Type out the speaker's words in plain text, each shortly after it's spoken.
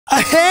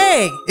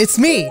Hey, it's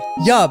me,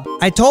 YuB.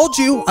 I told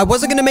you I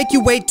wasn't gonna make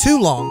you wait too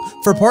long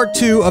for part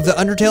 2 of the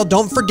Undertale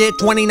Don't Forget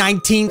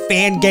 2019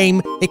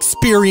 Fangame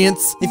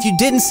experience. If you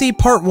didn't see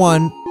part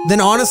 1,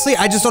 then honestly,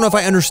 I just don't know if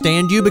I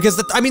understand you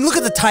because, I mean, look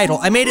at the title.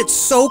 I made it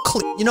so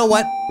clear. You know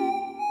what?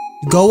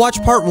 Go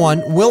watch part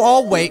 1. We'll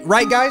all wait,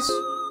 right guys?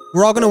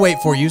 We're all gonna wait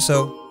for you,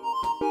 so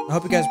I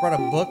hope you guys brought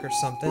a book or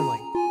something,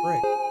 like,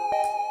 great.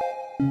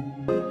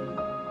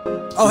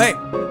 Oh, hey.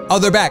 Oh,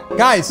 they're back.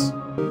 Guys,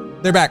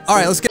 they're back. All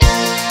right, let's get...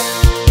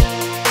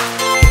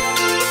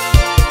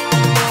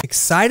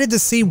 Excited to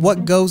see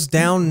what goes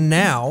down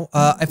now.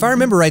 If I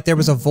remember right, there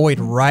was a void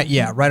right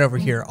over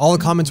here. All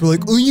the comments were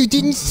like, oh, you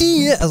didn't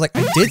see it. I was like,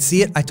 I did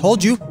see it. I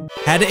told you.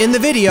 Had it in the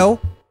video.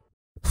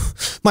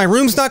 My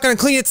room's not gonna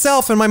clean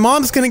itself and my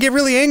mom's gonna get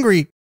really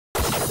angry.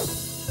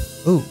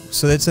 Ooh,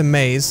 so it's a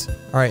maze.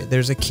 All right,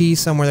 there's a key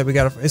somewhere that we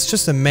gotta, it's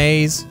just a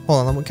maze.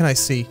 Hold on, what can I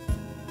see?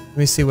 Let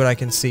me see what I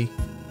can see.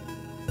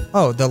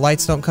 Oh, the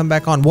lights don't come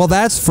back on. Well,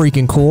 that's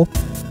freaking cool.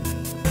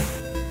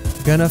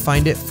 Gonna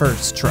find it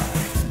first try.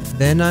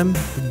 Then I'm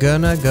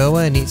gonna go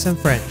and eat some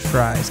french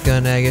fries.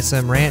 Gonna get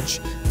some ranch,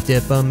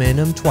 dip them in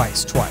them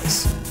twice.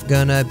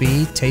 Gonna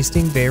be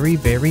tasting very,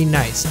 very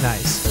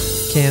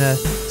nice. Can I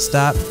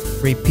stop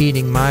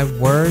repeating my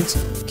words?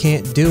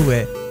 Can't do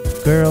it.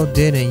 Girl,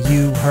 didn't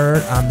you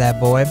heard? I'm that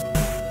boy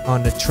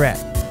on the track.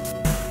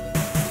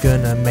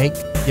 Gonna make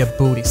your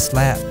booty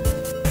slap.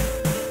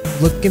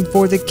 Looking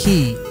for the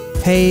key.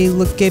 Hey,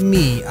 look at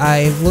me.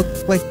 I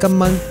look like a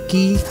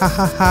monkey. Ha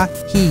ha ha,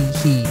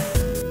 hee.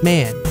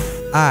 Man,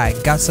 I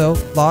got so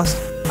lost,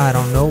 I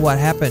don't know what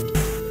happened.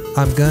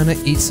 I'm gonna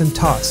eat some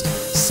tossed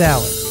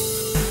salad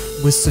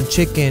with some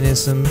chicken and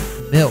some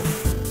milk.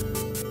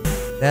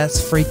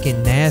 That's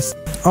freaking nasty.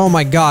 Oh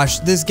my gosh,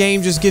 this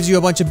game just gives you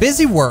a bunch of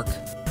busy work.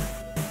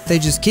 They're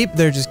just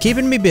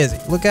keeping me busy.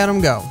 Look at them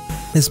go.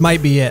 This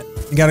might be it.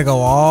 You gotta go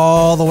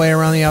all the way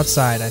around the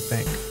outside, I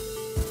think.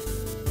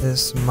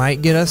 This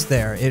might get us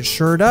there. It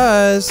sure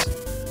does.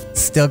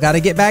 Still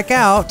gotta get back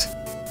out.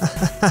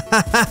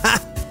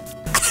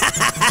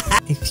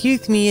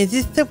 Excuse me, is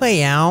this the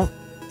way out?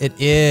 It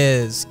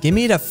is. Give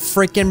me the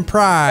freaking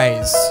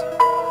prize.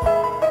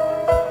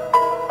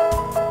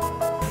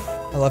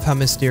 I love how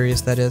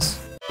mysterious that is.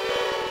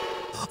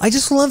 I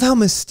just love how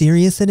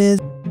mysterious it is.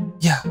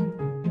 Yeah.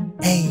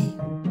 Hey.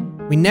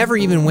 We never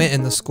even went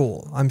in the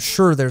school. I'm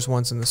sure there's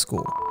ones in the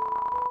school.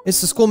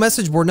 It's the school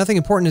message board. Nothing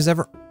important is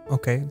ever...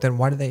 Okay, then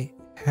why do they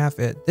have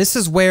it? This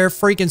is where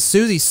freaking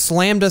Susie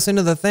slammed us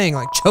into the thing.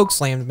 Like, choke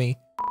slammed me.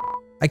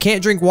 I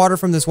can't drink water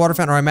from this water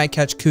fountain or I might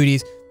catch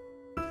cooties.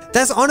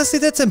 Honestly,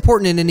 that's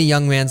important in any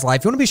young man's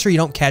life. You want to be sure you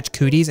don't catch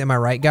cooties. Am I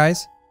right,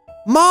 guys?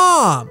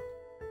 Mom!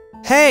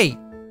 Hey!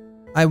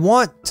 I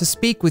want to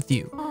speak with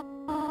you.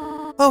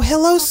 Oh,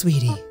 hello,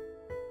 sweetie.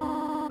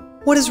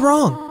 What is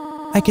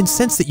wrong? I can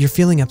sense that you're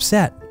feeling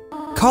upset.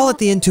 Call it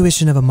the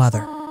intuition of a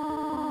mother.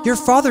 Your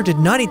father did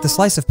not eat the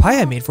slice of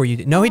pie I made for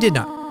you. No, he did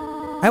not.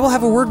 I will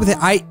have a word with it.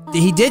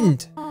 He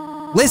didn't.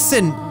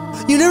 Listen.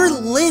 You never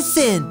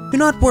listen. Do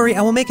not worry.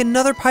 I will make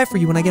another pie for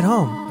you when I get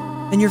home.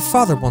 And your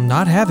father will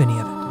not have any of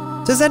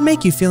it. Does that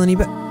make you feel any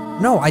better?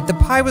 No, the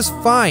pie was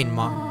fine,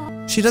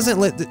 Mom. She doesn't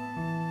listen.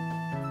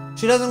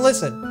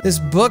 This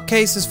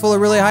bookcase is full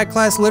of really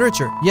high-class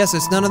literature. Yes,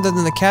 it's none other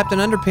than the Captain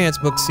Underpants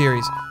book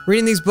series.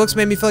 Reading these books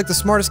made me feel like the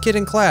smartest kid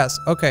in class.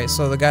 Okay,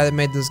 so the guy that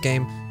made this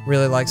game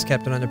really likes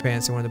Captain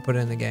Underpants and wanted to put it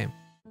in the game.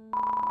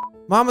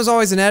 Mom was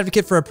always an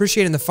advocate for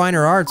appreciating the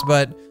finer arts,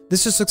 but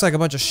this just looks like a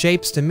bunch of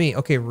shapes to me.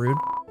 Okay, rude.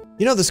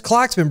 You know, this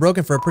clock's been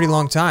broken for a pretty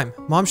long time.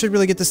 Mom should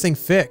really get this thing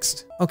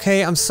fixed.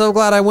 Okay, I'm so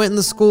glad I went in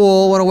the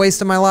school. What a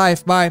waste of my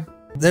life. Bye.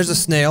 There's a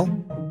snail.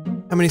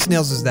 How many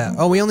snails is that?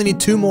 Oh, we only need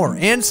 2 more.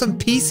 And some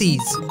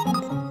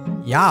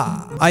PCs.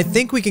 Yeah. I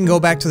think we can go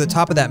back to the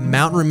top of that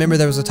mountain. Remember,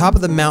 there was a top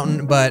of the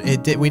mountain, but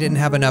we didn't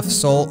have enough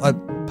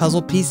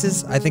puzzle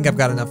pieces. I think I've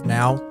got enough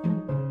now.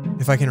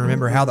 If I can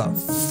remember how the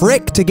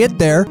frick to get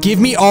there. Give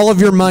me all of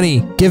your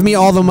money. Give me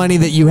all the money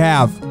that you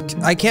have.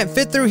 I can't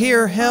fit through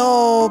here.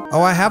 Help.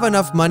 Oh, I have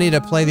enough money to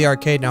play the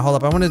arcade. Now, hold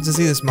up. I wanted to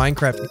see this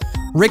Minecraft.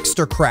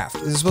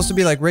 Rickstercraft. Is it supposed to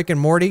be like Rick and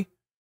Morty?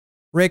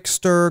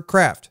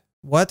 Rickstercraft.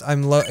 What?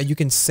 You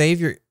can save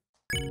your...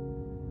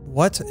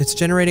 What? It's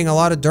generating a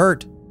lot of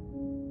dirt.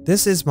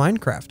 This is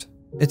Minecraft.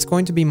 It's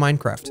going to be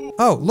Minecraft.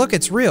 Oh, look,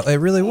 it's real. It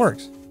really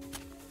works.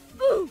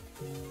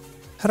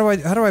 How do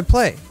I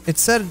play? It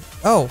said...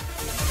 Oh.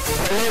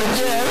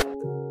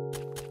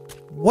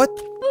 What?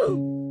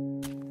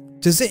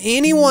 Does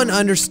anyone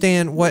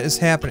understand what is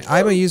happening?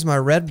 I'm gonna use my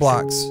red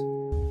blocks.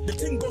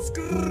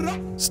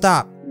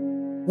 Stop.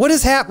 What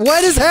is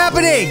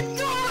happening?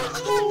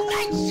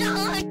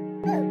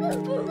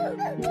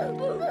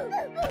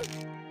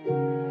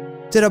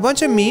 Did a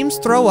bunch of memes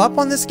throw up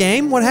on this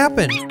game? What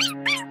happened?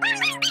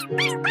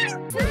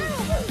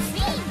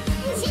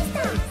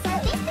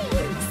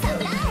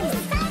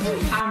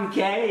 I'm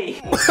gay.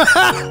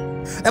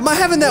 Am I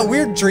having that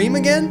weird dream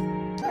again?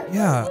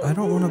 Yeah, I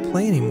don't want to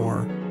play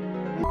anymore.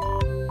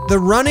 The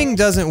running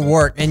doesn't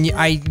work, and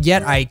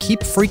yet I keep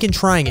freaking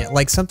trying it,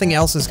 like something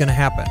else is gonna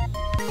happen.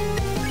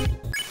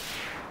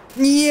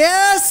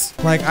 Yes!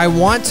 Like, I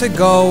want to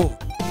go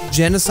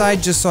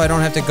genocide just so I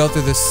don't have to go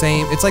through the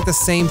same, it's like the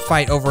same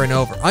fight over and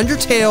over.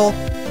 Undertale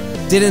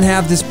didn't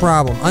have this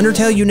problem.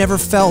 Undertale, you never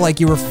felt like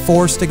you were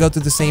forced to go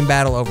through the same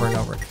battle over and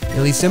over. At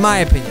least in my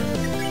opinion.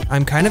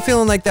 I'm kind of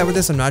feeling like that with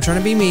this. I'm not trying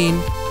to be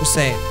mean. Just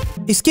saying.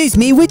 Excuse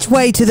me, which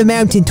way to the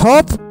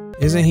mountaintop?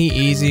 Isn't he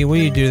easy? What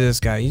do you do to this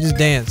guy? You just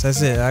dance.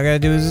 That's it. All I gotta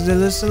do is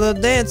just a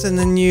little dance, and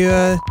then you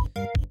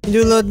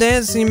do a little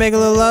dance, and you make a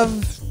little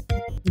love.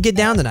 You get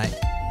down tonight.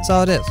 That's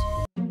all it is.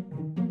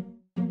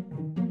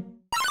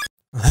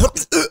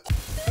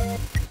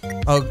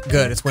 Oh,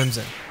 good. It's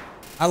Whimsin.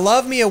 I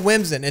love me a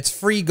Whimsin. It's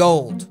free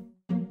gold.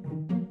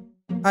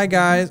 Hi,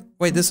 guys.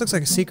 Wait, this looks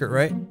like a secret,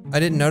 right? I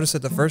didn't notice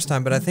it the first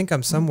time, but I think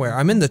I'm somewhere.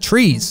 I'm in the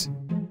trees.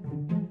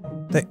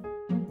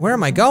 Where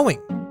am I going?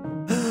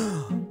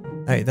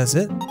 Hey, that's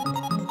it?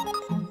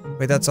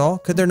 Wait, that's all?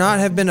 Could there not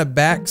have been a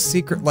back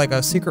secret, like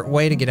a secret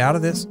way to get out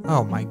of this?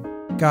 Oh my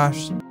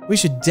gosh. We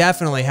should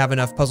definitely have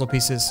enough puzzle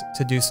pieces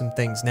to do some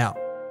things now.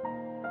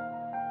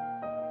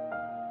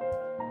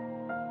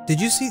 Did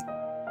you see?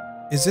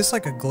 Is this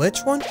like a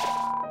glitch one?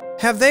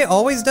 Have they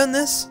always done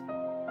this?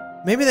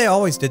 Maybe they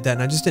always did that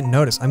and I just didn't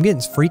notice. I'm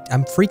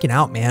freaking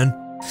out, man.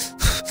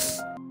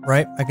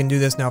 Right? I can do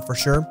this now for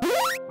sure.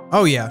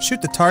 Oh yeah,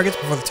 shoot the targets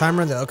before the timer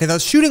runs out. Okay,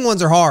 those shooting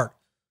ones are hard.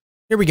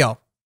 Here we go.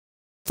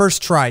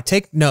 First try.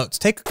 Take notes.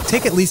 Take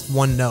at least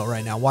one note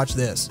right now. Watch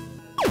this.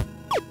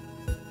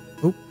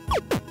 Oop.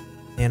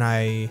 And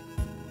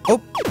oh.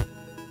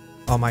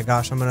 Oh my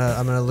gosh, I'm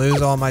gonna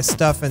lose all my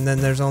stuff and then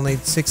there's only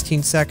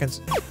 16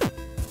 seconds.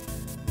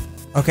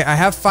 Okay, I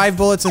have 5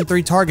 bullets and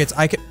 3 targets.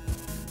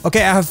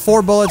 Okay, I have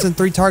 4 bullets and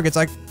 3 targets.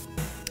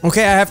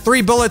 Okay, I have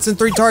 3 bullets and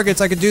 3 targets.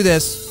 I could do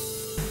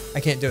this. I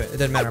can't do it. It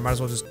doesn't matter. I might as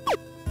well just.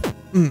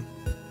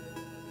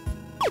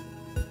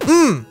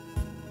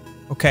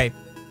 Okay.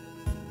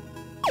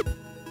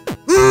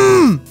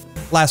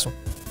 Last one.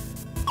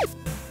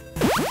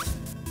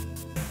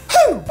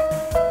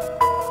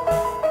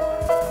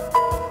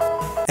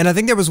 And I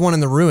think there was one in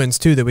the ruins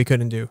too that we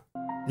couldn't do.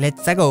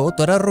 Let's go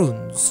to the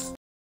ruins.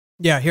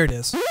 Yeah, here it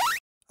is.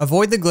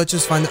 Avoid the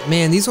glitches, find the—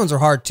 Man, these ones are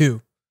hard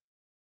too.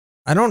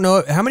 I don't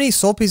know, how many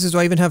soul pieces do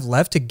I even have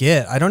left to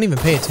get? I don't even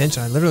pay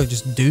attention. I literally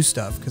just do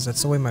stuff because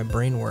that's the way my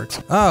brain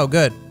works. Oh,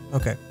 good.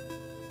 Okay.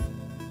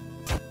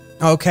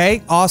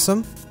 Okay,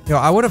 awesome. Yo,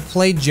 I would have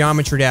played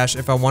Geometry Dash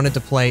if I wanted to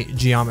play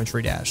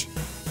Geometry Dash.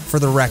 For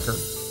the record.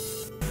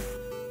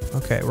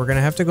 Okay, we're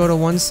gonna have to go to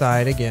one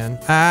side again.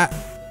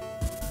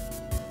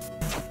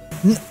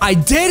 I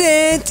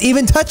didn't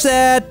even touch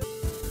that!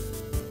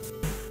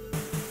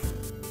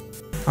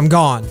 I'm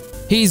gone.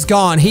 He's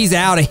gone. He's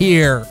out of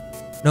here.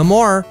 No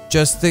more.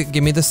 Just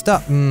give me the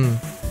stuff.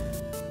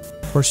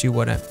 Of course you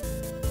wouldn't.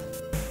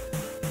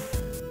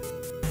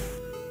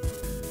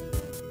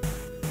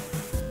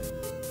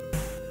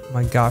 Oh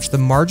my gosh, the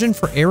margin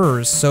for error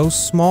is so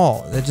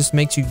small. That just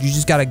makes you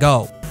just gotta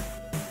go.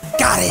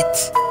 Got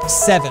it!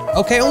 7.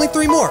 Okay, only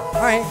 3 more.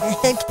 All right,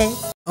 okay.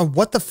 Oh,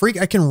 what the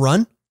freak? I can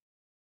run?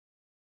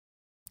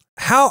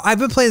 How? I've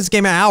been playing this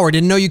game an hour.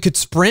 Didn't know you could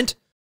sprint?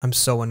 I'm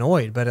so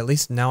annoyed, but at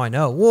least now I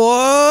know.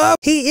 Whoa!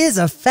 He is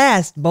a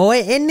fast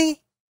boy, isn't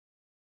he?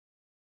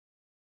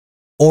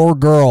 Or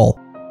girl.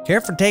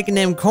 Careful taking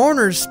them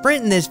corners,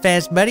 sprinting this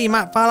fast, buddy. You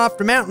might fall off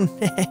the mountain.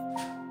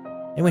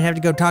 Then we'd have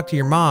to go talk to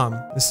your mom.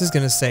 This is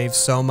gonna save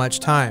so much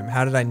time.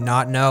 How did I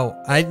not know?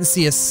 I didn't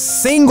see a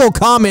single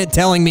comment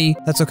telling me.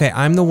 That's okay,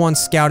 I'm the one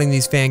scouting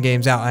these fan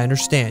games out. I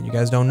understand, you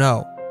guys don't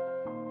know.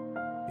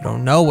 You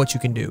don't know what you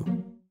can do.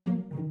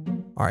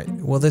 All right,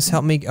 will this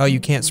help me? Oh, you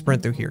can't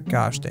sprint through here.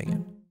 Gosh dang it.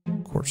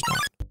 Of course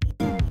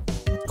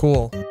not.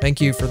 Cool,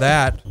 thank you for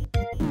that.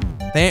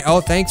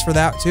 Oh, thanks for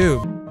that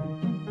too.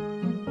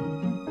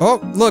 Oh,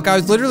 look, I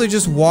was literally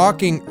just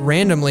walking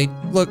randomly.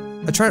 Look,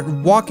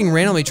 walking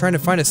randomly trying to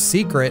find a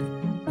secret,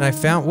 and I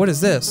found— what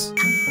is this?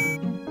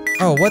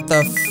 Oh, what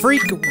the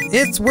freak?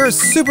 We're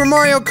Super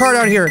Mario Kart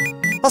out here.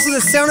 Also, the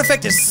sound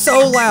effect is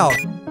so loud.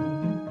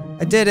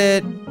 I did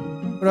it.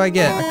 What do I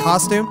get? A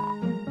costume?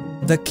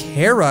 The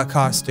Kara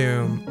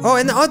costume. Oh,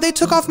 and they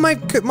took off my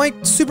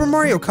Super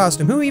Mario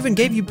costume. Who even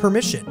gave you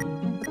permission?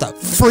 What the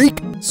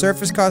freak?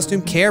 Surface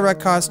costume, Kara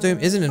costume.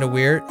 Isn't it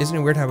weird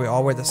how we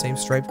all wear the same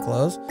striped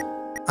clothes?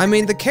 I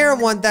mean, the Kara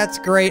one, that's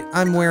great.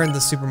 I'm wearing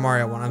the Super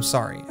Mario one. I'm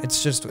sorry.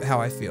 It's just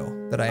how I feel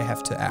that I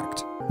have to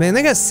act. Man,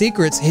 they got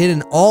secrets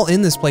hidden all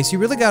in this place. You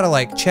really gotta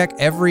like check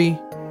every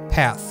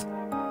path.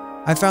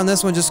 I found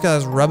this one just because I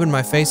was rubbing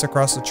my face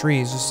across the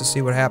trees just to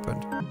see what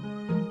happened.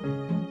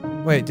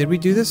 Wait, did we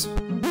do this?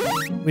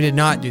 We did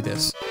not do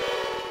this.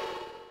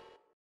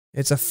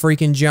 It's a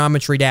freaking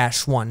Geometry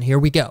Dash one. Here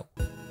we go.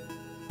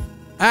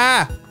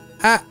 I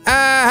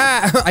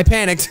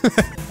panicked.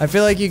 I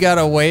feel like you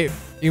gotta wait.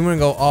 You want to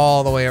go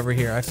all the way over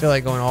here. I feel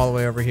like going all the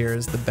way over here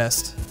is the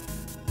best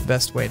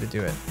way to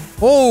do it.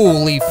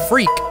 Holy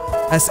freak.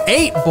 That's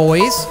 8,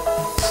 boys.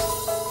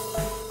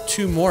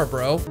 2 more,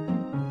 bro.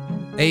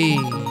 Hey,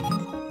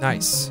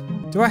 nice.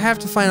 Do I have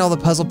to find all the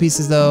puzzle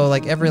pieces though?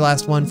 Like every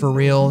last one for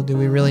real? Do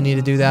we really need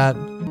to do that?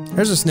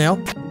 There's a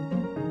snail.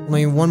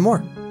 Only 1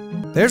 more.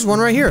 There's one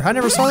right here. I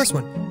never saw this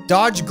one.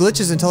 Dodge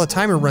glitches until the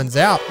timer runs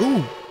out.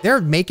 Ooh,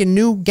 they're making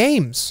new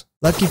games.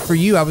 Lucky for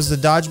you, I was the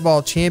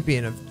dodgeball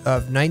champion of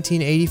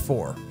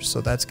 1984.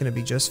 So that's gonna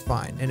be just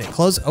fine. And it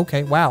closed,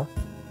 okay, wow.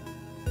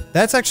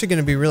 That's actually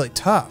gonna be really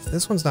tough.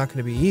 This one's not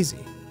gonna be easy.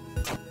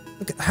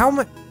 Look at how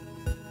much,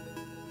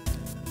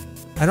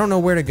 I don't know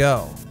where to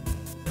go.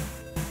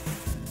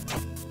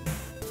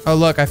 Oh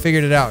look, I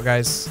figured it out,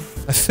 guys.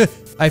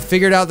 I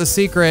figured out the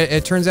secret.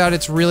 It turns out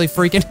it's really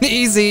freaking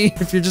easy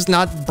if you're just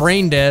not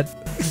brain dead.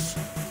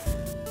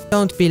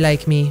 Don't be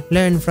like me.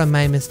 Learn from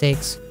my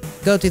mistakes.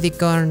 Go to the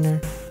corner.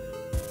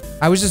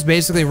 I was just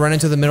basically running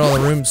to the middle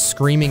of the room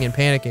screaming and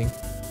panicking.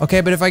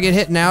 Okay, but if I get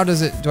hit now,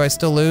 do I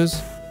still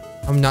lose?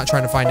 I'm not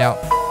trying to find out.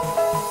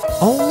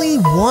 Only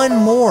one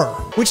more,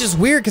 which is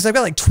weird because I've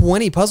got like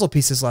 20 puzzle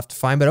pieces left to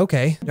find, but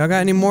okay. Y'all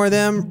got any more of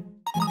them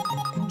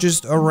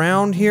just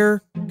around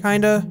here,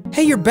 kinda?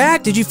 Hey, you're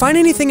back. Did you find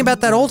anything about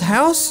that old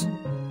house?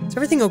 Is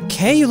everything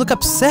okay? You look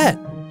upset.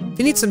 If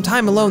you need some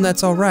time alone,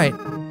 that's all right.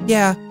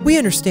 Yeah, we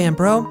understand,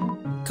 bro.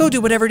 Go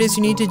do whatever it is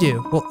you need to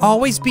do. We'll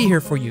always be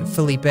here for you,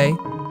 Felipe.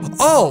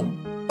 Oh,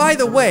 by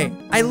the way,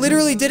 I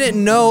literally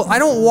didn't know. I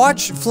don't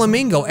watch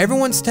Flamingo.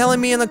 Everyone's telling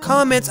me in the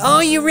comments,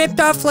 oh, you ripped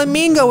off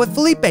Flamingo with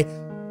Felipe.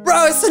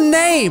 Bro, it's a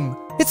name.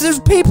 There's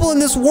people in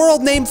this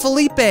world named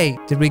Felipe.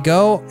 Did we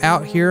go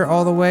out here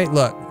all the way?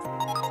 Look.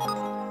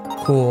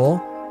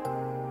 Cool.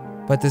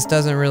 But this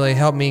doesn't really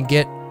help me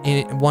get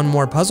one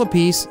more puzzle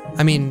piece.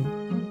 I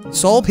mean,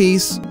 soul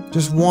piece.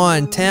 Just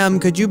one. Tim,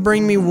 could you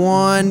bring me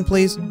one,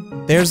 please?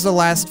 There's the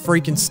last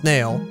freaking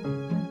snail.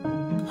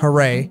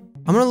 Hooray.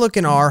 I'm gonna look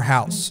in our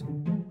house.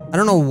 I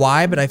don't know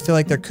why, but I feel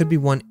like there could be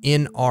one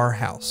in our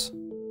house.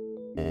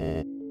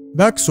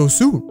 Back so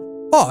soon?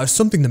 Oh, is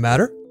something the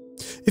matter?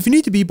 If you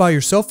need to be by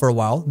yourself for a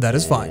while, that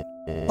is fine.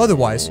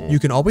 Otherwise, you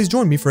can always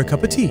join me for a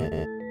cup of tea.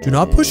 Do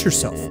not push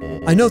yourself.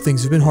 I know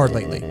things have been hard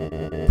lately.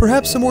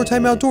 Perhaps some more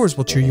time outdoors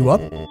will cheer you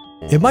up.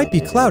 It might be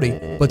cloudy,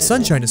 but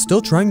sunshine is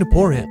still trying to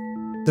pour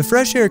in. The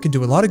fresh air can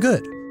do a lot of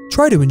good.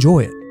 Try to enjoy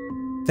it.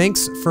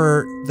 Thanks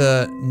for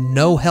the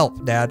no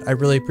help, Dad. I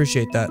really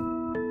appreciate that.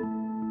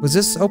 Was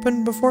this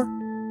open before?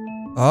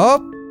 Oh!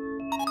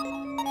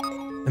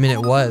 I mean,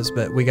 it was,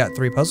 but we got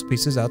 3 puzzle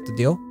pieces out the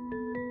deal.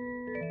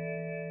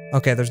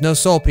 Okay, there's no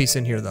soul piece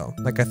in here though,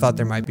 like I thought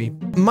there might be.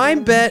 My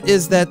bet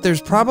is that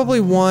there's probably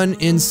one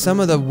in some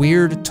of the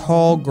weird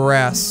tall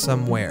grass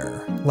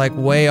somewhere. Like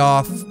way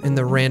off in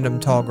the random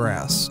tall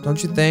grass,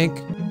 don't you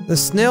think? The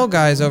snail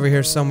guy's over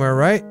here somewhere,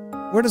 right?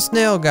 Where's the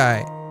snail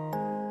guy?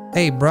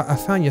 Hey bro, I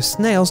found your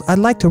snails. I'd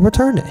like to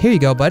return it. Here you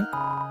go, bud.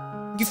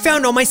 You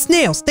found all my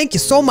snails. Thank you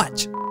so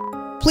much.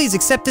 Please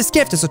accept this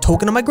gift as a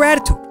token of my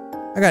gratitude.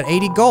 I got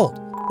 80 gold.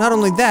 Not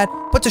only that,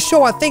 but to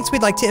show our thanks,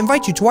 we'd like to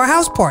invite you to our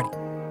house party.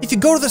 If you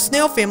go to the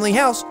snail family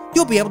house,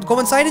 you'll be able to go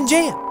inside and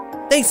jam.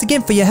 Thanks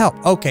again for your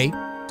help. Okay,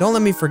 don't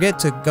let me forget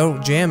to go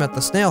jam at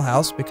the snail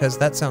house because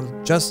that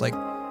sounds just like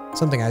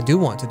something I do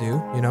want to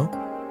do, you know?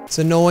 It's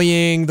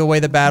annoying the way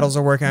the battles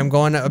are working. I'm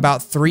going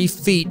about 3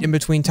 feet in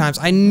between times.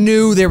 I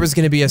knew there was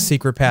going to be a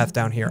secret path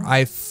down here.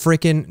 I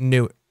freaking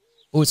knew it.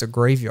 Oh, it's a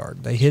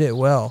graveyard. They hit it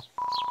well.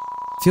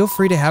 Feel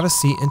free to have a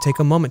seat and take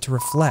a moment to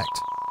reflect.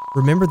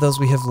 Remember those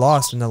we have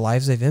lost and the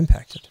lives they've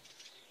impacted.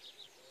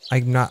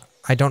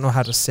 I don't know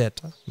how to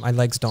sit. My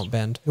legs don't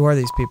bend. Who are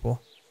these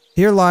people?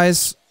 Here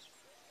lies...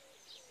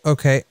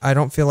 Okay, I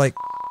don't feel like...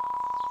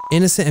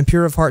 Innocent and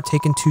pure of heart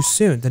taken too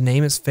soon. The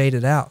name is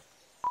faded out.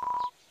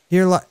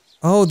 Here li...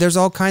 Oh, there's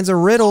all kinds of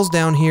riddles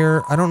down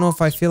here. I don't know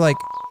if I feel like...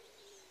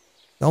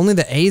 Only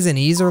the A's and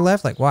E's are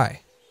left? Like,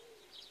 why?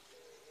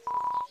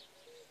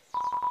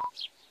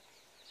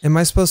 Am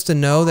I supposed to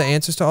know the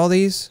answers to all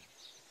these?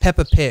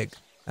 Peppa Pig.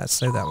 Let's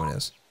say that one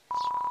is.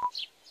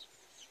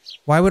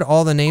 Why would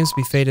all the names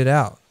be faded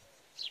out?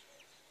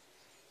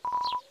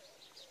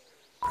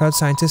 Proud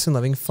scientist and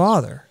loving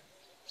father.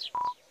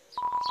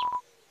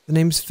 The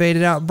name's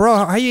faded out. Bro,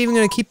 how are you even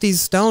going to keep these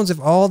stones if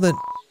all the...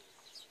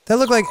 That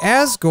look like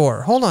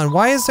Asgore. Hold on,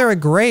 why is there a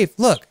grave?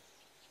 Look,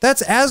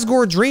 that's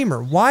Asgore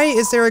Dreamer. Why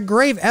is there a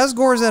grave?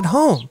 Asgore's at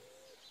home.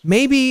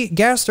 Maybe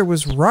Gaster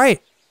was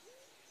right.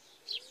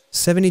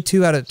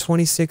 72 out of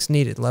 26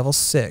 needed. Level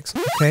 6.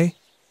 Okay.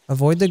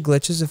 Avoid the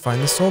glitches and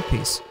find the soul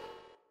piece.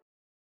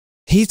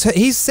 He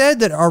said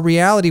that our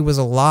reality was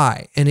a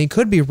lie, and he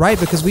could be right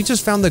because we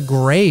just found the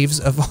graves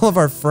of all of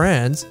our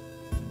friends.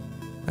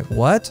 Like,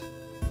 what?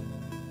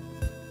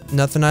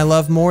 Nothing I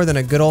love more than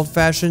a good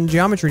old-fashioned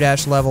Geometry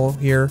Dash level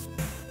here.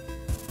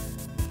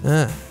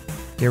 Get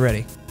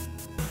ready.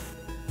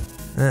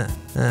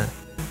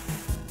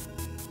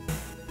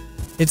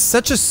 It's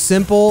such a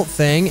simple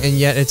thing, and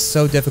yet it's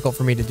so difficult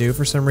for me to do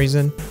for some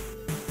reason.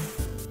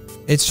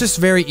 It's just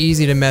very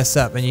easy to mess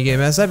up, and you get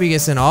messed up, you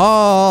get sent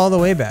all the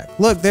way back.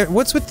 Look, there.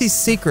 What's with these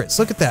secrets?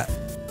 Look at that.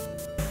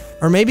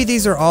 Or maybe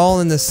these are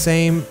all in the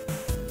same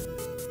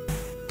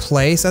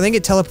place. I think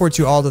it teleports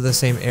you all to the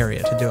same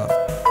area to do them.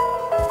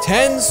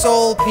 10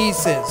 soul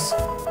pieces.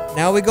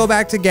 Now we go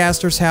back to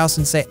Gaster's house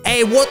and say,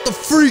 hey, what the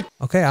freak?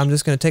 Okay, I'm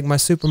just gonna take my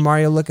Super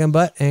Mario looking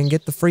butt and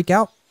get the freak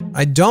out.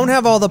 I don't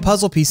have all the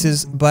puzzle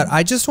pieces, but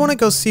I just wanna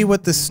go see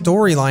what the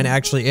storyline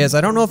actually is.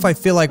 I don't know if I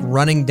feel like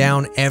running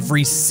down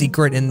every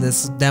secret in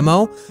this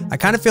demo. I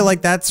kind of feel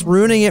like that's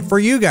ruining it for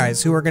you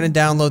guys who are gonna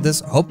download this,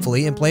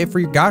 hopefully, and play it for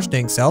your gosh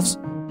dang selves.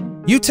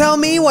 You tell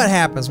me what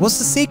happens. What's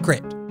the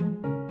secret?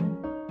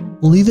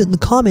 Leave it in the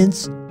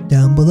comments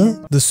down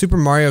below. The Super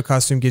Mario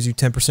costume gives you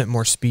 10%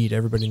 more speed.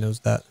 Everybody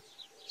knows that.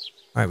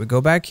 All right, we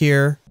go back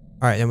here.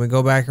 All right, then we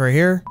go back right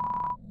here.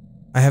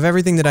 I have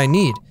everything that I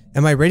need.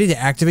 Am I ready to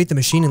activate the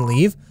machine and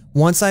leave?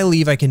 Once I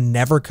leave, I can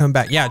never come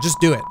back. Yeah, just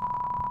do it.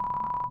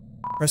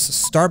 Press the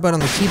start button on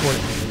the keyboard.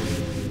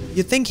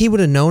 You'd think he would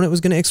have known it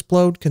was going to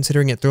explode,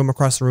 considering it threw him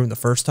across the room the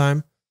first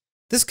time.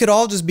 This could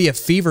all just be a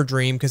fever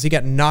dream, because he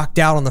got knocked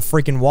out on the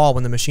freaking wall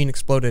when the machine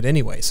exploded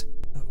anyways.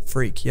 Oh,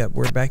 freak. Yep,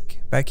 we're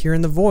back here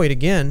in the void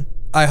again.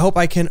 I hope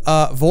I can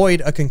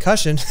avoid a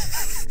concussion.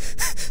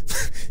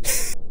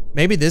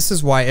 Maybe this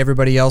is why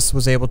everybody else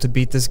was able to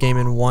beat this game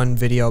in one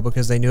video,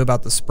 because they knew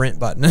about the sprint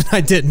button and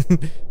I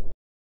didn't.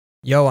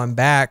 Yo, I'm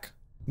back.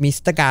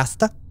 Mr.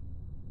 Gaster.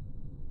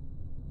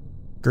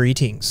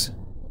 Greetings.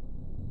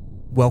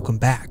 Welcome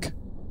back.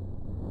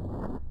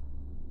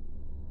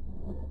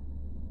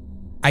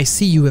 I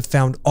see you have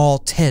found all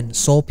 10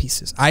 soul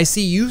pieces. I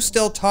see you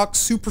still talk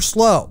super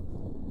slow.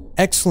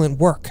 Excellent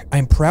work.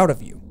 I'm proud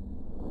of you.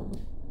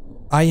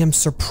 I am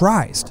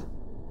surprised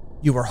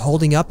you are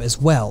holding up as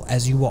well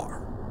as you are.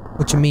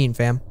 What you mean,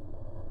 fam?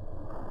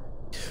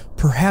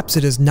 Perhaps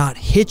it has not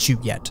hit you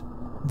yet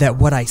that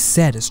what I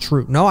said is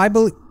true. No, I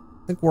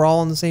think we're all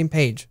on the same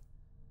page.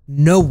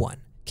 No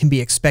one can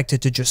be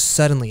expected to just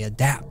suddenly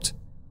adapt.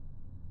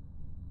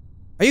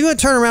 Are you going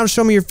to turn around and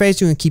show me your face?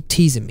 You're going to keep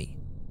teasing me.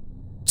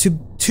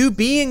 To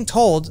being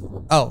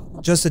told, oh,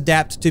 just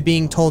adapt to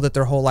being told that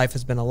their whole life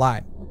has been a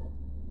lie.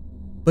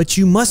 But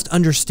you must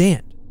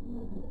understand,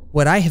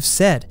 what I have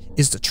said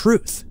is the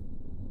truth.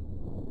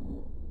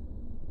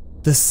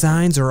 The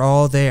signs are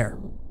all there.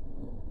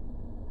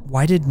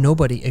 Why did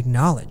nobody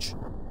acknowledge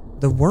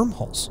the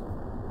wormholes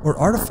or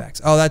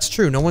artifacts? Oh, that's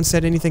true. No one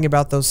said anything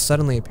about those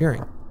suddenly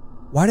appearing.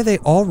 Why do they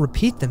all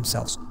repeat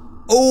themselves?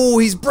 Oh,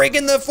 he's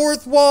breaking the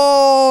fourth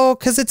wall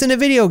because it's in a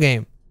video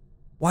game.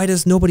 Why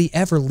does nobody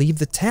ever leave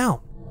the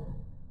town?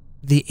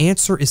 The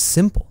answer is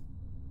simple.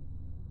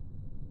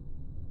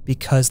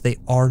 Because they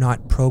are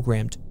not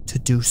programmed to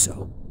do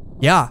so.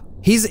 Yeah,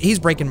 he's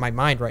breaking my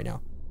mind right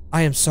now.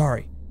 I am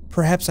sorry.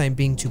 Perhaps I am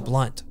being too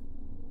blunt.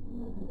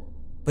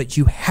 But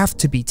you have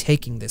to be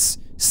taking this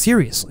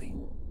seriously.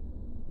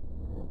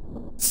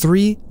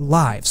 3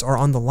 lives are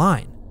on the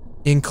line,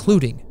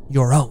 including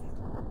your own.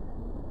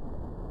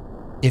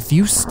 If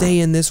you stay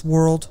in this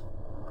world,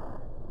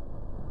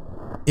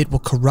 it will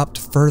corrupt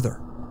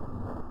further,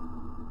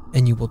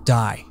 and you will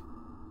die.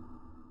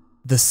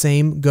 The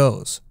same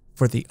goes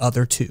for the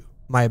other 2.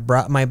 My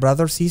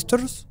brother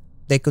sisters,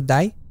 they could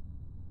die,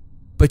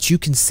 but you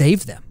can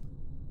save them.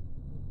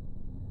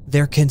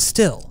 There can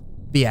still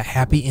be a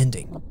happy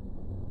ending.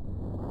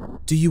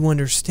 Do you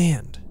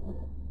understand?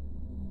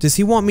 Does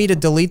he want me to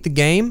delete the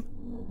game?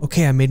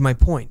 Okay, I made my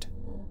point.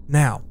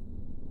 Now,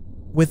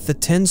 with the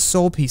 10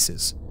 soul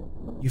pieces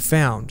you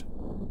found,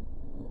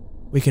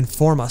 we can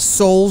form a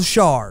soul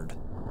shard.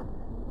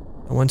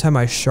 And one time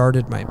I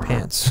sharded my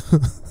pants.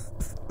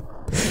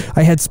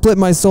 I had split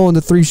my soul into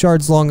 3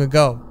 shards long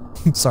ago.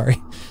 Sorry.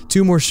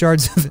 2 more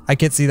shards of it. I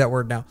can't see that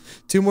word now.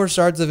 2 more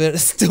shards of it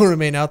still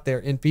remain out there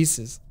in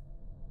pieces.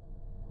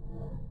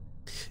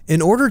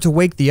 In order to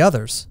wake the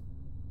others,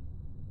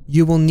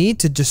 you will need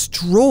to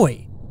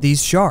destroy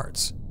these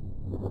shards.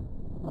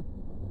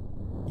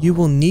 You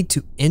will need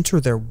to enter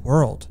their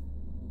world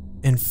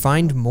and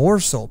find more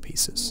soul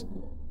pieces.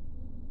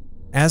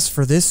 As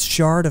for this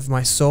shard of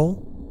my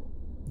soul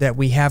that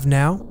we have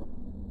now,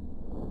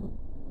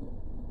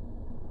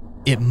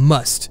 it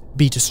must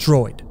be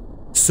destroyed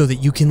so that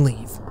you can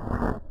leave.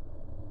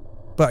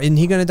 But isn't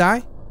he gonna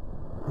die?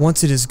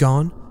 Once it is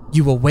gone,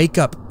 you will wake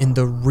up in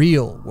the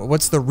real...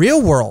 What's the real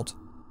world?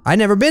 I've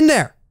never been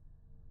there.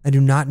 I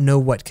do not know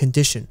what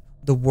condition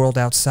the world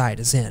outside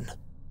is in.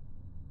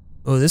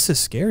 Oh, this is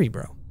scary,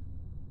 bro.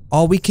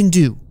 All we can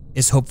do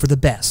is hope for the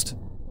best.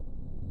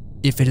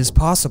 If it is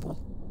possible,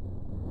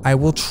 I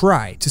will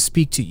try to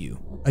speak to you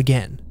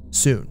again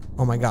soon.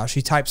 Oh my gosh,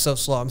 he types so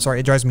slow. I'm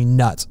sorry, it drives me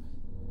nuts.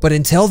 But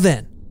until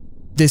then,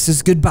 this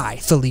is goodbye,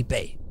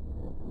 Felipe.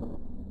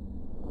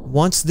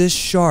 Once this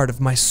shard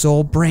of my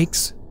soul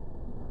breaks,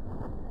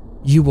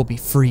 you will be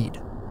freed.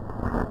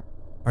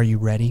 Are you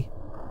ready?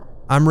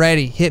 I'm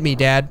ready. Hit me,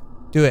 Dad.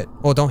 Do it.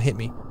 Oh, don't hit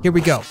me. Here we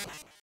go.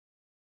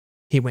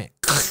 He went.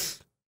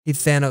 He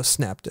Thanos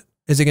snapped it.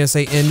 Is it going to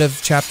say end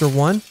of chapter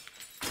 1?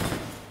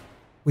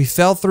 We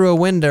fell through a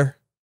window.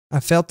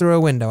 I fell through a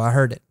window. I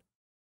heard it.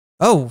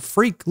 Oh,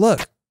 freak,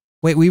 look.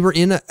 Wait, we were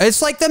in a...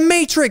 It's like the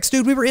Matrix,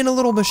 dude. We were in a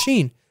little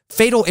machine.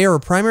 Fatal error.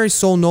 Primary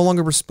soul no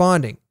longer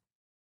responding.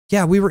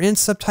 Yeah, we were in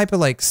some type of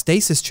like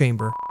stasis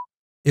chamber.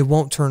 It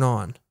won't turn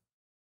on.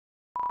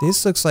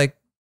 This looks like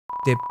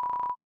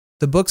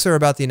The books are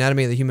about the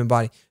anatomy of the human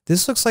body.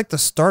 This looks like the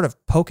start of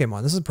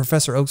Pokemon. This is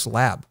Professor Oak's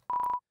lab.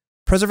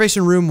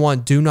 Preservation room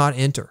 1, do not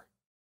enter.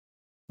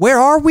 Where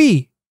are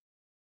we?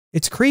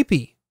 It's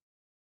creepy.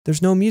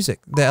 There's no music.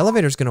 The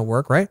elevator's gonna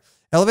work, right?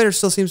 Elevator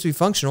still seems to be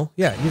functional.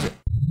 Yeah, use it.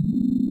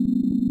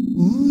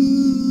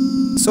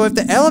 So if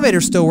the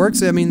elevator still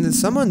works, I mean,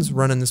 someone's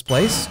running this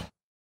place.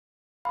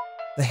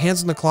 The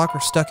hands on the clock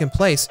are stuck in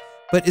place,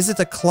 but is it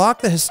the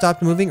clock that has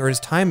stopped moving or is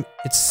time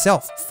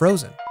itself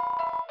frozen?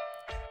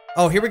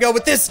 Oh, here we go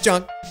with this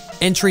junk.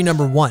 Entry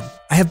number 1.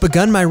 I have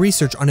begun my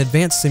research on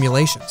advanced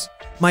simulations.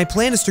 My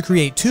plan is to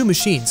create 2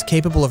 machines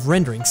capable of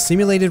rendering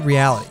simulated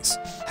realities.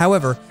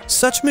 However,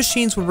 such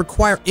machines would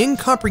require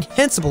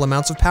incomprehensible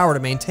amounts of power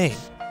to maintain.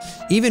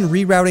 Even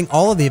rerouting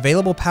all of the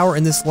available power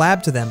in this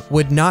lab to them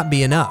would not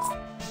be enough.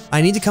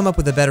 I need to come up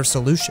with a better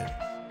solution.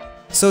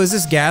 So is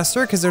this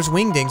Gaster? Because there's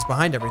wingdings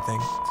behind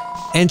everything.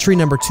 Entry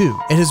number 2.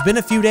 It has been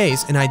a few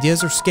days and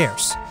ideas are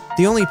scarce.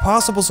 The only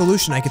possible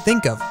solution I could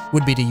think of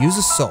would be to use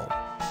a soul.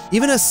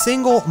 Even a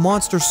single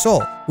monster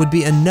soul would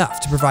be enough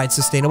to provide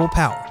sustainable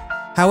power.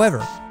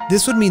 However,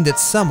 this would mean that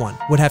someone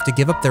would have to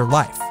give up their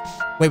life.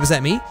 Wait, was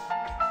that me?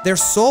 Their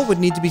soul would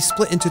need to be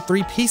split into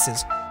 3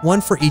 pieces,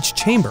 1 for each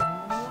chamber.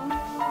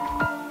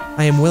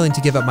 I am willing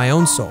to give up my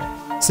own soul,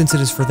 since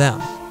it is for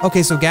them.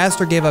 Okay, so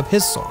Gaster gave up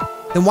his soul.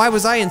 Then why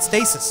was I in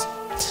stasis?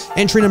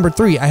 Entry number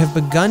 3, I have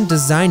begun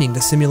designing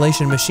the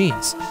simulation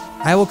machines.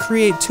 I will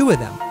create 2 of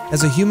them,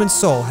 as a human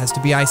soul has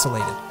to be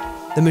isolated.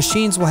 The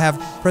machines will have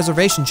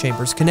preservation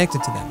chambers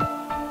connected to them.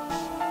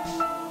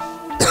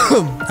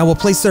 I will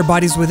place their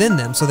bodies within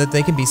them so that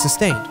they can be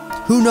sustained.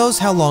 Who knows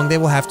how long they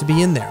will have to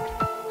be in there?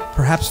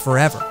 Perhaps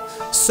forever.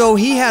 So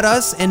he had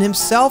us and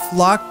himself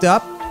locked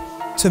up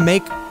to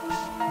make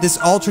this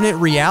alternate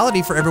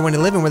reality for everyone to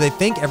live in where they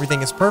think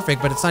everything is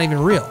perfect, but it's not even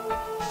real.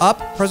 Up,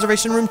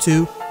 preservation room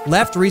 2,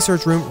 left,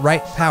 research room,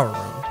 right, power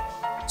room.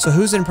 So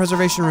who's in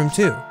preservation room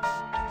 2?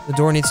 The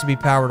door needs to be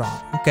powered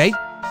on. Okay.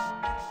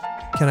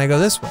 Can I go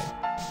this way?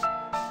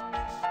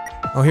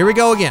 Oh, here we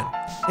go again.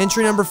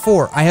 Entry number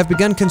 4. I have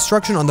begun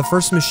construction on the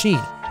first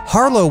machine.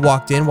 Harlow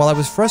walked in while I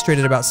was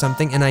frustrated about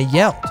something and I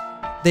yelled.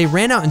 They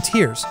ran out in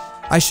tears.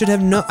 I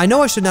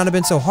know I should not have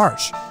been so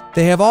harsh.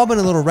 They have all been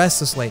a little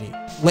restless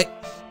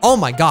oh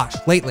my gosh,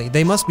 lately.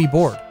 They must be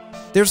bored.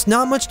 There's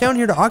not much down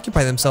here to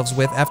occupy themselves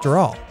with after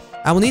all.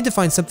 I will need to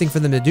find something for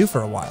them to do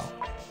for a while.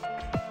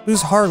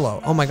 Who's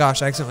Harlow? Oh my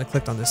gosh, I accidentally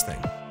clicked on this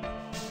thing.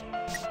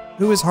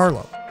 Who is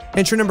Harlow?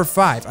 Entry number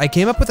 5. I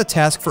came up with a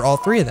task for all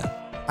 3 of them.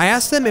 I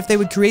asked them if they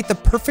would create the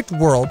perfect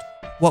world,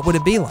 what would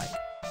it be like?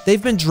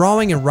 They've been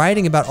drawing and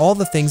writing about all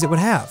the things it would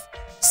have.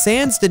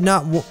 Sans did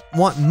not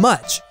want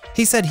much.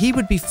 He said he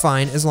would be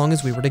fine as long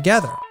as we were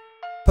together.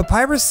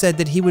 Papyrus said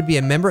that he would be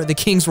a member of the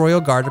King's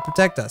Royal Guard to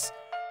protect us.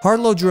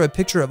 Harlow drew a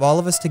picture of all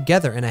of us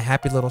together in a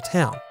happy little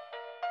town.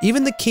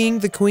 Even the king,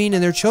 the queen,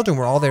 and their children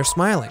were all there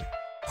smiling.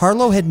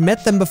 Harlow had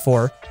met them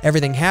before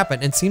everything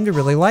happened and seemed to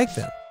really like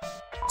them.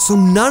 So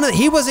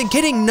he wasn't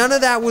kidding, none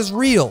of that was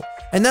real.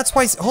 And that's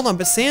why, hold on,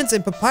 but Sans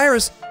and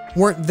Papyrus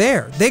weren't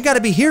there. They gotta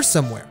be here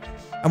somewhere.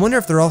 I wonder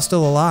if they're all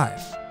still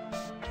alive.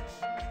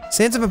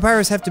 Sans and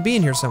Papyrus have to be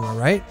in here somewhere,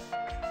 right?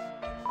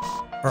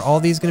 Are all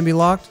these gonna be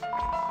locked?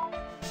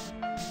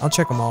 I'll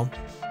check them all.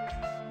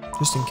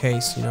 Just in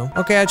case, you know.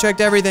 Okay, I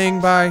checked everything,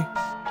 bye.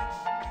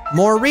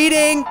 More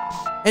reading!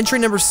 Entry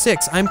number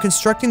 6, I'm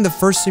constructing the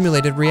first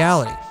simulated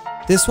reality.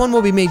 This one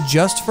will be made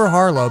just for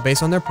Harlow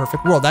based on their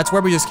perfect world. That's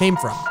where we just came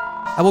from.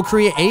 I will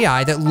create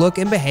AI that look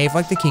and behave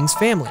like the king's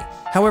family.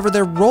 However,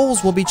 their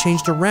roles will be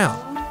changed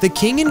around. The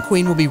king and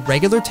queen will be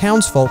regular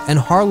townsfolk and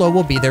Harlow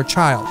will be their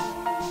child.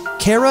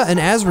 Kara and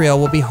Azrael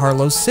will be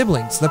Harlow's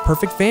siblings, the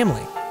perfect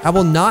family. I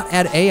will not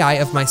add AI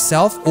of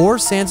myself or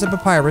Sans and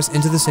Papyrus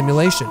into the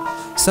simulation.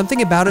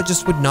 Something about it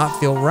just would not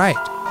feel right.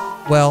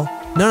 Well,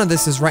 none of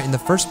this is right in the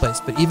first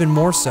place, but even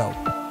more so.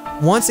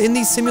 Once in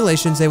these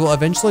simulations, they will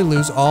eventually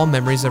lose all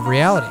memories of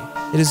reality.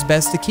 It is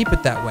best to keep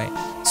it that way.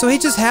 So he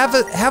just have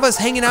us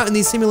hanging out in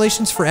these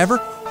simulations forever?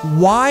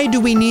 Why do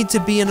we need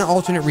to be in an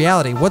alternate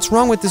reality? What's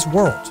wrong with this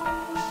world?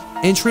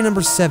 Entry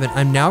number 7,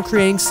 I'm now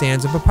creating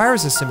Sans and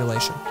Papyrus'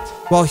 simulation.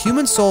 While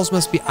human souls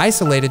must be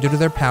isolated due to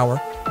their power,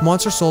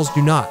 monster souls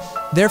do not.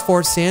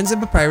 Therefore, Sans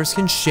and Papyrus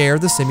can share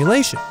the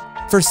simulation.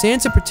 For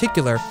Sans in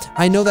particular,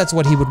 I know that's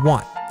what he would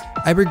want.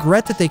 I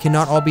regret that they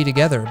cannot all be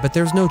together, but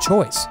there's no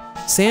choice.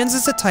 Sans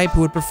is the type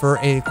who would prefer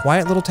a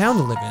quiet little town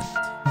to live in.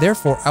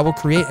 Therefore, I will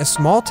create a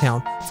small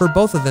town for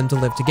both of them to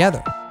live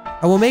together.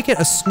 I will make it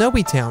a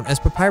snowy town as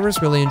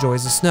Papyrus really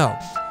enjoys the snow.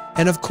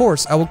 And of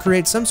course, I will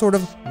create some sort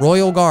of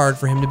royal guard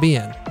for him to be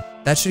in.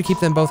 That should keep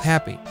them both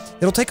happy.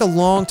 It'll take a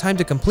long time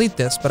to complete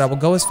this, but I will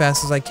go as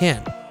fast as I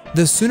can.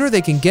 The sooner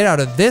they can get out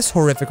of this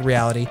horrific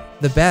reality,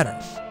 the better.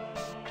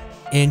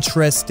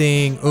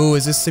 Interesting. Oh,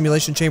 is this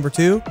simulation chamber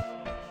 2?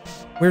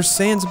 Where's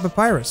Sans and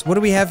Papyrus? What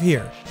do we have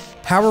here?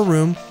 Power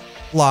room,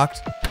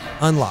 locked,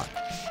 unlocked.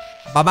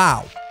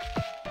 Ba-bow.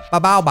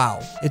 Ba-bow-bow.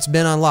 It's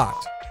been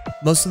unlocked.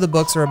 Most of the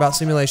books are about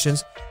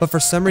simulations, but for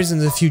some reason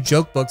there's a few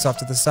joke books off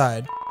to the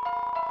side.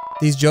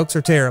 These jokes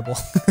are terrible.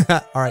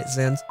 Alright,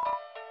 Sans.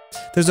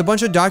 There's a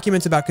bunch of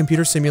documents about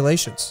computer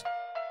simulations.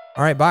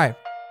 All right, bye.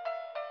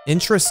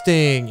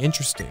 Interesting,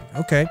 interesting.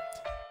 Okay.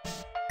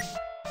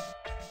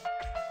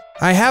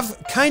 I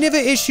have kind of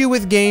an issue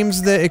with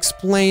games that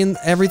explain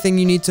everything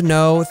you need to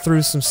know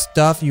through some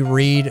stuff you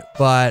read,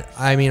 but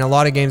I mean, a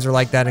lot of games are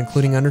like that,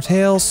 including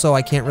Undertale, so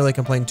I can't really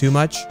complain too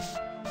much.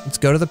 Let's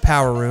go to the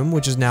power room,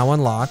 which is now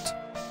unlocked.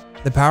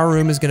 The power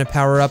room is going to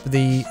power up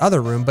the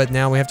other room, but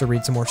now we have to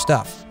read some more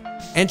stuff.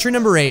 Entry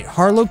number 8.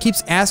 Harlow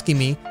keeps asking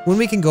me when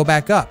we can go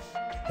back up.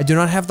 I do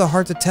not have the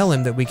heart to tell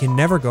him that we can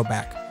never go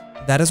back.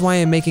 That is why I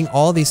am making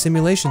all these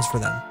simulations for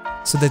them,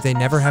 so that they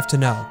never have to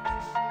know.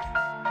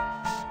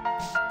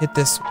 Hit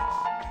this.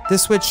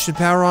 This switch should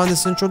power on the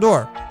central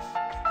door.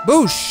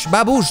 Boosh,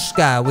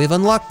 babushka, we've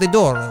unlocked the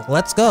door.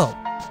 Let's go.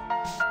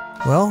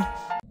 Well,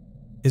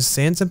 is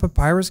Sans and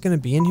Papyrus gonna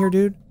be in here,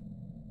 dude?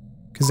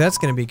 Because that's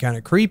gonna be kind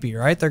of creepy,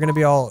 right? They're gonna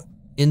be all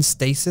in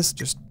stasis,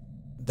 just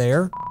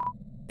there.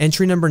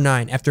 Entry number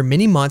 9. After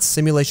many months,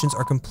 simulations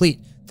are complete.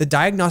 The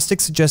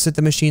diagnostic suggests that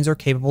the machines are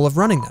capable of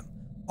running them.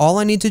 All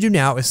I need to do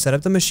now is set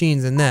up the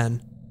machines and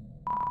then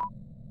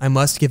I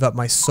must give up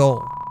my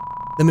soul.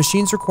 The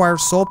machines require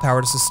soul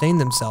power to sustain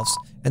themselves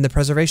and the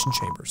preservation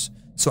chambers,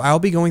 so I'll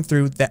be going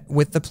through that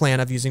with the plan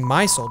of using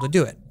my soul to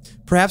do it.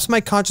 Perhaps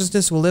my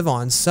consciousness will live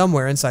on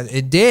somewhere inside.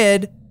 It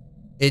did,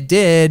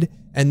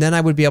 and then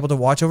I would be able to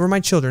watch over my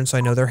children so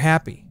I know they're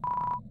happy.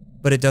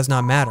 But it does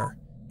not matter.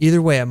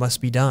 Either way, it must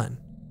be done.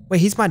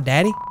 Wait, he's my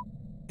daddy?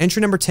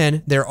 Entry number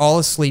 10, they're all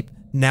asleep.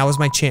 Now is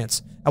my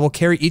chance. I will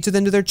carry each of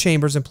them to their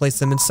chambers and place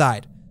them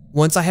inside.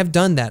 Once I have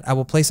done that, I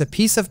will place a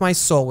piece of my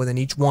soul within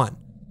each one.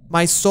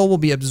 My soul will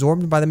be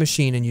absorbed by the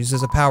machine and used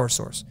as a power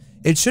source.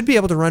 It should be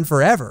able to run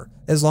forever,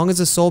 as long as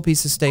the soul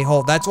pieces stay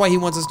whole. That's why he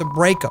wants us to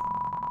break them.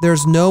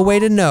 There's no way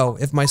to know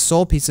if my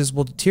soul pieces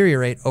will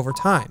deteriorate over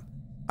time.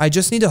 I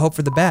just need to hope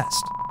for the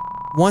best.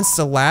 Once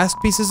the last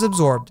piece is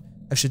absorbed,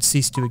 I should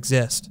cease to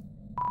exist.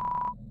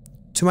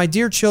 To my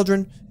dear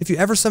children, if you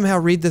ever somehow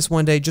read this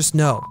one day, just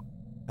know,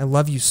 I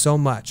love you so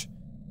much.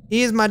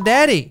 He is my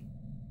daddy.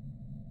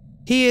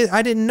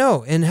 I didn't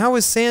know. And how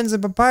is Sans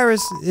and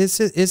Papyrus?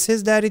 Is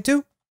his daddy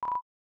too?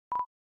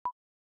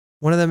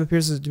 One of them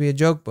appears to be a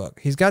joke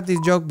book. He's got these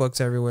joke books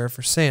everywhere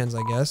for Sans,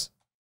 I guess.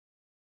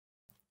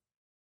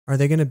 Are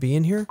they going to be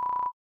in here?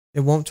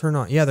 It won't turn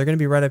on. Yeah, they're going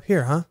to be right up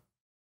here, huh?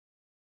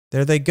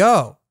 There they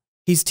go.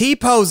 He's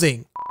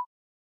T-posing.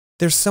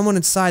 There's someone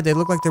inside. They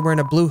look like they're wearing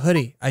a blue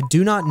hoodie. I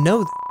do not know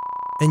them.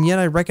 And yet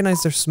I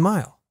recognize their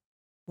smile.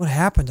 What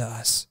happened to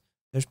us?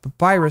 There's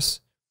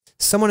Papyrus.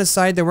 Someone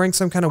inside. They're wearing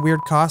some kind of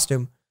weird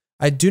costume.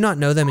 I do not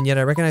know them, and yet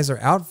I recognize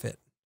their outfit.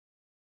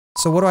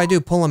 So what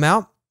do? Pull them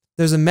out?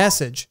 There's a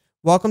message.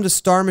 Welcome to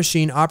Star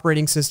Machine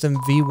Operating System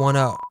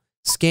V10.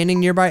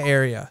 Scanning nearby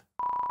area.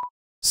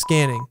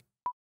 Scanning.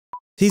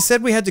 He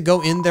said we had to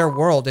go in their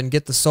world and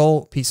get the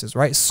soul pieces,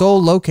 right?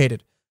 Soul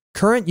located.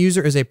 Current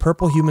user is a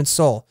purple human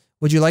soul.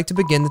 Would you like to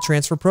begin the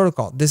transfer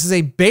protocol? This is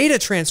a beta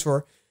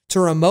transfer to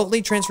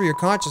remotely transfer your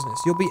consciousness.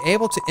 You'll be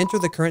able to enter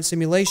the current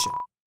simulation.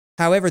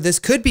 However, this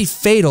could be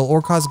fatal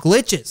or cause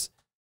glitches.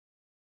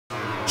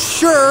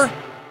 Sure.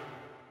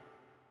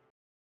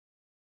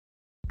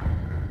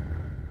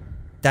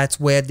 That's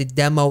where the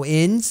demo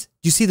ends.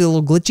 Do you see the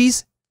little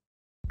glitchies?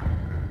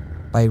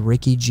 By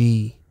Ricky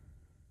G.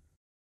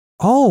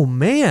 Oh,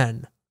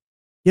 man.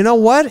 You know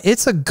what?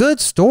 It's a good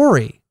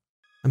story.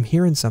 I'm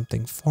hearing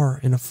something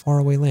in a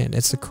faraway land.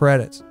 It's the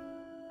credits.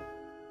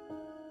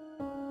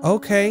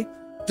 Okay.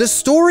 The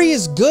story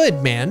is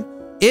good, man.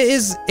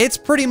 It's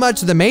pretty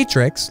much The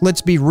Matrix.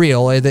 Let's be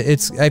real.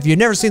 If you've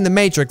never seen The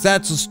Matrix,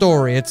 that's the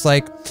story. It's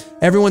like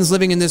everyone's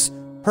living in this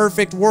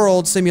perfect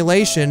world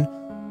simulation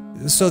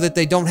so that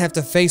they don't have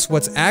to face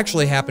what's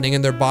actually happening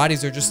and their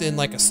bodies are just in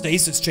like a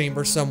stasis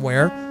chamber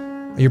somewhere.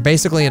 You're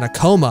basically in a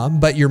coma,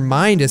 but your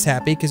mind is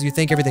happy because you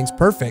think everything's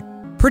perfect.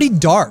 Pretty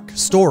dark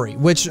story,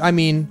 which, I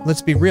mean,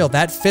 let's be real,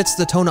 that fits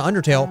the tone of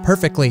Undertale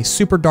perfectly.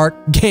 Super dark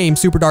game,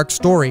 super dark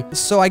story.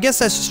 So I guess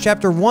that's just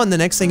chapter 1. The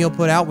next thing he'll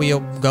put out, we'll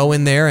go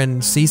in there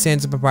and see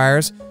Sans and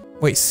Papyrus.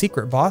 Wait,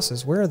 secret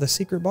bosses? Where are the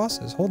secret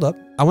bosses? Hold up.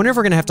 I wonder if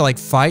we're gonna have to like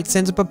fight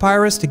Sans and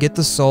Papyrus to get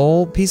the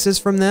soul pieces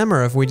from them,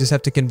 or if we just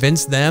have to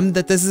convince them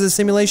that this is a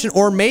simulation,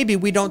 or maybe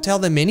we don't tell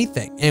them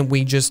anything and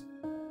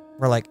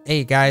we're like,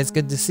 hey guys,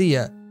 good to see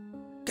ya.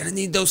 Gonna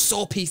need those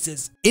soul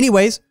pieces.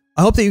 Anyways,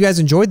 I hope that you guys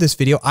enjoyed this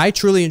video. I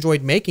truly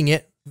enjoyed making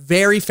it.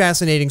 Very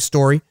fascinating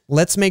story.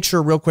 Let's make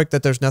sure real quick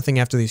that there's nothing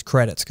after these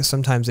credits, because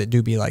sometimes it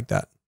do be like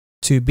that.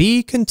 To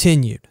be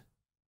continued.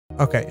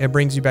 Okay, it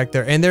brings you back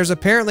there. And there's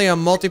apparently a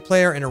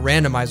multiplayer and a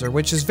randomizer,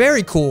 which is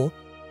very cool.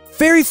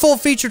 Very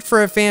full-featured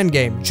for a fan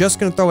game. Just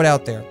gonna throw it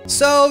out there.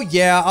 So,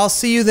 yeah, I'll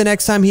see you the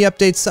next time he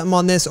updates something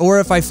on this, or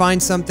if I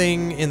find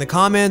something in the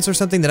comments or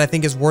something that I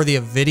think is worthy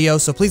of video.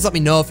 So please let me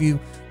know if you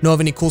know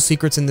of any cool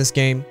secrets in this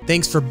game.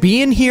 Thanks for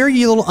being here,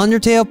 you little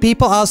Undertale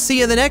people. I'll see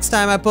you the next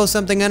time I post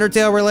something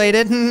Undertale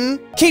related.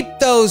 Keep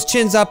those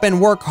chins up and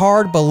work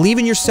hard. Believe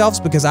in yourselves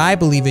because I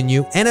believe in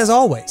you. And as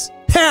always,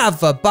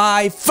 have a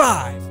bye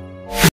 5.